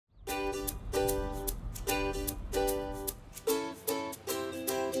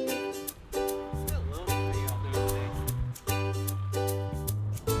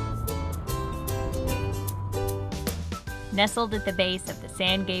Nestled at the base of the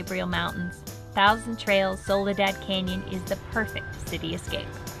San Gabriel Mountains, Thousand Trails Soledad Canyon is the perfect city escape.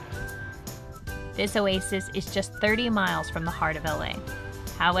 This oasis is just 30 miles from the heart of LA.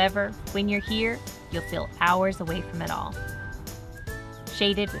 However, when you're here, you'll feel hours away from it all.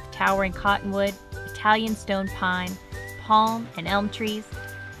 Shaded with towering cottonwood, Italian stone pine, palm and elm trees,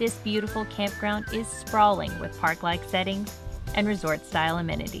 this beautiful campground is sprawling with park-like settings and resort-style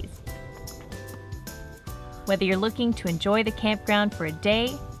amenities. Whether you're looking to enjoy the campground for a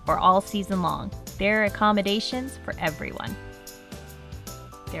day or all season long, there are accommodations for everyone.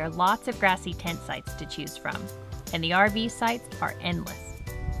 There are lots of grassy tent sites to choose from, and the RV sites are endless.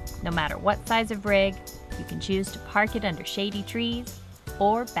 No matter what size of rig, you can choose to park it under shady trees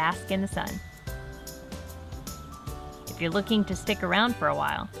or bask in the sun. If you're looking to stick around for a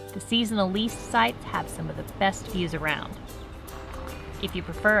while, the seasonal lease sites have some of the best views around. If you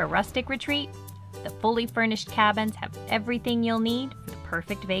prefer a rustic retreat, the fully furnished cabins have everything you'll need for the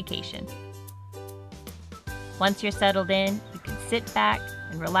perfect vacation. Once you're settled in, you can sit back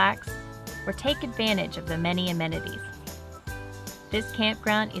and relax or take advantage of the many amenities. This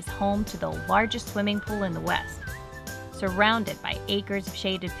campground is home to the largest swimming pool in the West, surrounded by acres of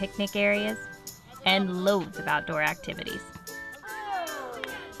shaded picnic areas and loads of outdoor activities.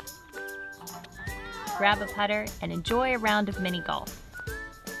 Grab a putter and enjoy a round of mini golf.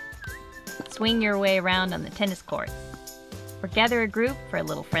 Swing your way around on the tennis courts, or gather a group for a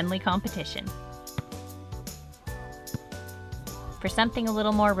little friendly competition. For something a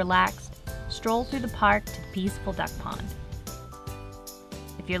little more relaxed, stroll through the park to the peaceful duck pond.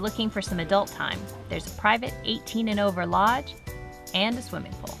 If you're looking for some adult time, there's a private 18 and over lodge and a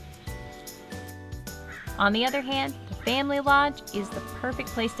swimming pool. On the other hand, the family lodge is the perfect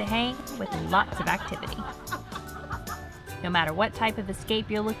place to hang with lots of activity. No matter what type of escape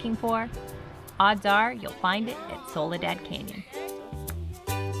you're looking for, odds are you'll find it at Soledad Canyon.